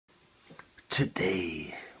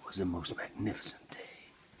Today was the most magnificent day.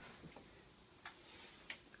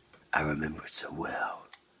 I remember it so well.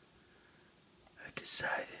 I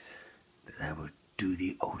decided that I would do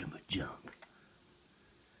the ultimate jump.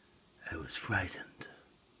 I was frightened,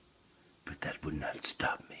 but that would not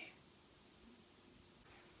stop me.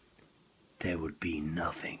 There would be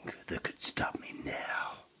nothing that could stop me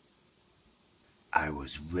now. I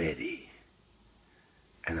was ready,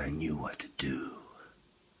 and I knew what to do.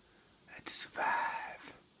 I had to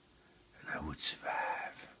survive, and I would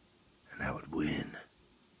survive, and I would win.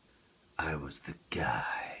 I was the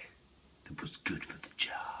guy that was good for the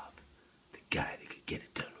job, the guy that could get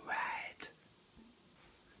it done right.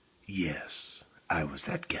 Yes, I was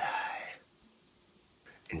that guy.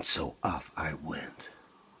 And so off I went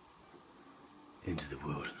into the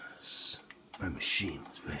wilderness. My machine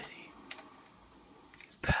was ready.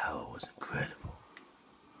 Its power was incredible.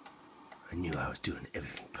 I knew I was doing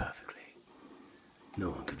everything perfectly. No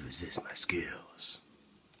one could resist my skills.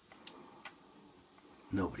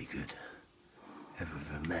 Nobody could ever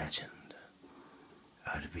have imagined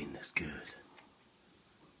I'd have been this good.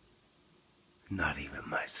 Not even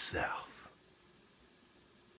myself.